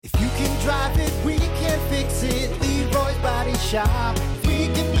drive it, we can fix it. Leroy's Body Shop. We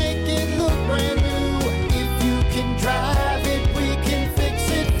can make it look brand new. If you can drive it, we can fix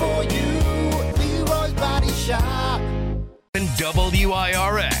it for you. Leroy's Body Shop.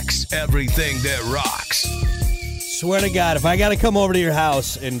 WIRX, everything that rocks. Swear to God, if I got to come over to your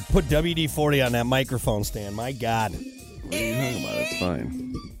house and put WD-40 on that microphone stand, my God. What are you talking about? It's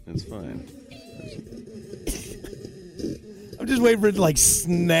fine. It's fine. I'm just waiting for it to, like,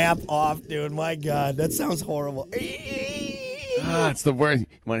 snap off, dude. My God, that sounds horrible. It's the worst. You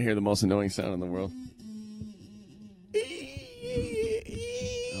want to hear the most annoying sound in the world?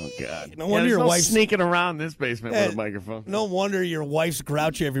 Oh, God. No wonder your wife's sneaking around this basement with a microphone. No wonder your wife's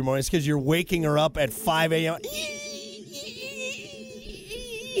grouchy every morning. It's because you're waking her up at 5 a.m.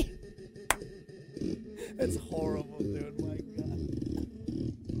 That's horrible, dude. My God.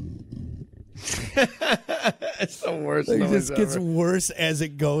 It's the worst It noise just gets ever. worse as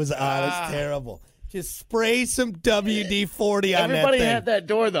it goes on. It's terrible. Just spray some WD-40 on that Everybody thing. had that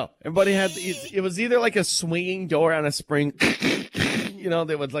door, though. Everybody had it was either like a swinging door on a spring,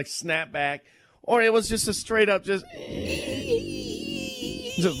 that would like snap back, or it was just a straight up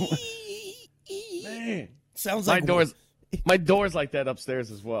man. Sounds like my door's like that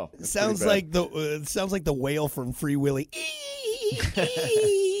upstairs as well. It's sounds like the whale from Free Willy.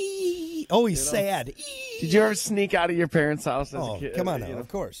 Oh, he's sad. Did you ever sneak out of your parents' house as a kid? Come on now. Of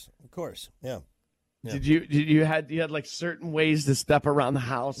course. Yeah. Did you had like certain ways to step around the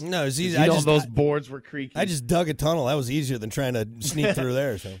house? No, it's easy. Those boards were creaky. I just dug a tunnel. That was easier than trying to sneak through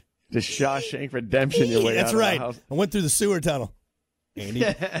there. So. Just Shawshank Redemption your way That's out right. of the house. I went through the sewer tunnel.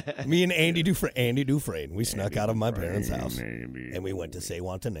 Me and Andy Dufresne, we snuck out of my parents' house, and we went to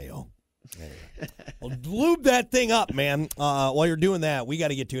Sewantaneo. Well, lube that thing up, man. While you're doing that, we got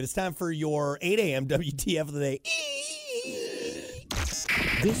to get to it. It's time for your 8 a.m. WTF of the day.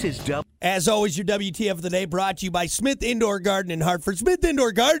 This is As always, your WTF of the day brought to you by Smith Indoor Garden in Hartford. Smith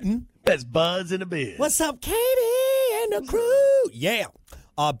Indoor Garden. Best buds in the biz. What's up, Katie and the crew? Yeah.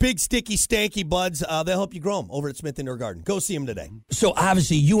 Big, sticky, stanky buds. They'll help you grow them over at Smith Indoor Garden. Go see them today. So,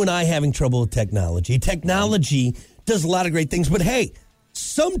 obviously, you and I having trouble with technology. Technology does a lot of great things, but hey,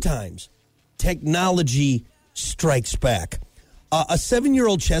 sometimes technology strikes back. A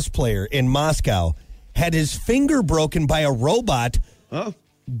 7-year-old chess player in Moscow had his finger broken by a robot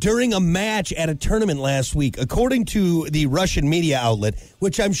during a match at a tournament last week. According to the Russian media outlet,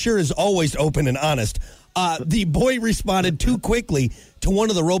 which I'm sure is always open and honest, the boy responded too quickly to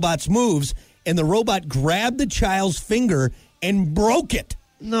one of the robot's moves, and the robot grabbed the child's finger and broke it.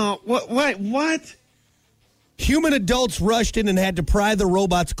 No, what? Human adults rushed in and had to pry the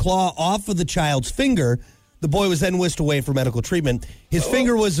robot's claw off of the child's finger. The boy was then whisked away for medical treatment. His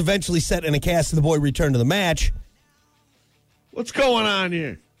finger was eventually set in a cast, and the boy returned to the match. What's going on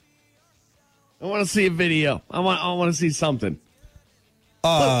here? I want to see a video. I want to see something.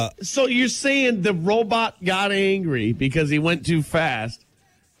 So you're saying the robot got angry because he went too fast,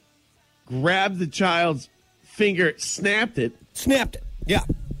 grabbed the child's finger, snapped it.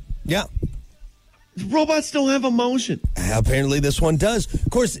 Yeah. Robots don't have emotion. Apparently this one does. Of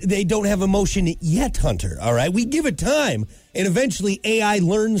course, they don't have emotion yet, Hunter, all right? We give it time, and eventually AI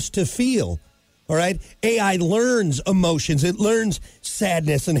learns to feel, all right? AI learns emotions. It learns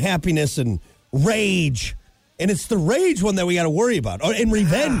sadness and happiness and rage. And it's the rage one that we got to worry about. Oh, and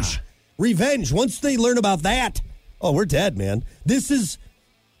revenge. Revenge. Once they learn about that, we're dead, man. This is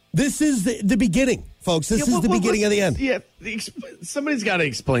the beginning, folks. This is the beginning of the end. Yeah, somebody's got to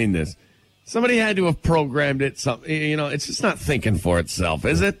explain this. Somebody had to have programmed it. It's just not thinking for itself,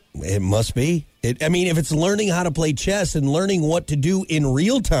 is it? It must be. If it's learning how to play chess and learning what to do in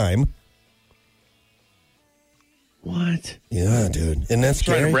real time. What? Yeah, dude. And that's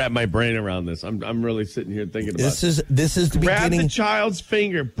trying scary. to wrap my brain around this. I'm really sitting here thinking about this. This is the Grabbed beginning. the child's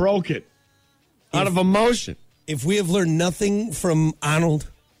finger, broke it out of emotion. If we have learned nothing from Arnold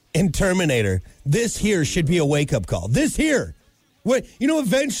and Terminator, this here should be a wake-up call. This here.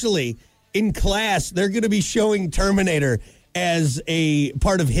 Eventually in class, they're going to be showing Terminator as a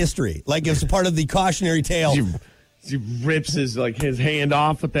part of history. Like it's a part of the cautionary tale. He rips his hand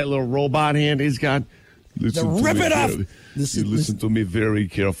off with that little robot hand he's got. Rip it off. Listen to me very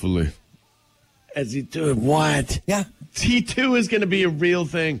carefully. As he do what? Yeah. T2 is going to be a real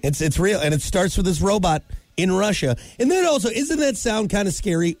thing. It's real, and it starts with this robot in Russia. And then also, isn't that sound kind of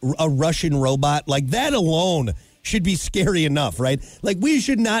scary? A Russian robot? Like that alone should be scary enough, right? Like we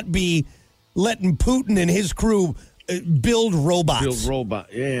should not be letting Putin and his crew build robots.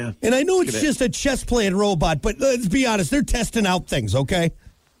 Yeah. And I know it's just a chess-playing robot, but let's be honest, they're testing out things, okay?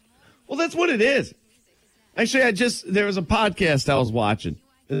 Well, that's what it is. Actually, there was a podcast I was watching.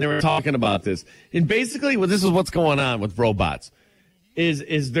 and they were talking about this. And basically, this is what's going on with robots.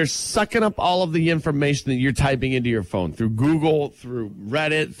 Is they're sucking up all of the information that you're typing into your phone through Google, through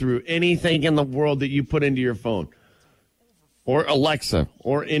Reddit, through anything in the world that you put into your phone. Or Alexa,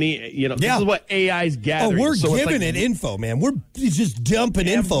 or any, this is what AI's gathering. Oh, we're giving it info, man. We're just dumping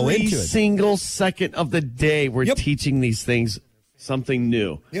info into it. Every single second of the day, we're teaching these things something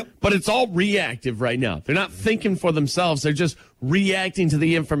new. Yep. But it's all reactive right now. They're not thinking for themselves. They're just reacting to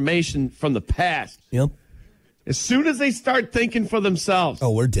the information from the past. Yep. As soon as they start thinking for themselves.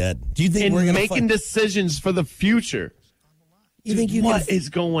 Oh, we're dead. Do you think we're going to making decisions for the future? You think what is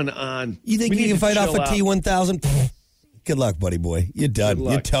going on? You think you can fight off a T1000? Good luck, buddy boy. You're done.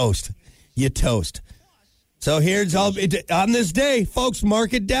 You're toast. You're toast. So here's all on this day, folks.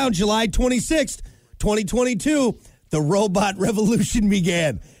 Mark it down. July 26th, 2022. The robot revolution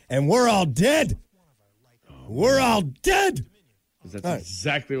began, and we're all dead. We're all dead. That's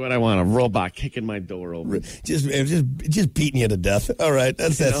exactly what I want. A robot kicking my door open. Just beating you to death. All right.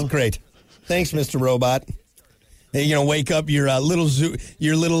 That's great. Thanks, Mr. Robot. And you're gonna wake up your little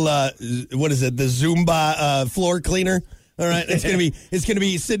what is it? The Zumba floor cleaner. All right, it's gonna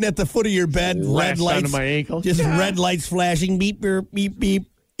be sitting at the foot of your bed. Red lights on my ankle. Just red lights flashing. Beep beep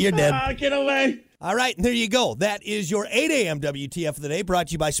beep. You're dead. Get away. All right, and there you go. That is your 8 a.m. WTF of the day, brought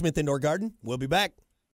to you by Smith Indoor Garden. We'll be back.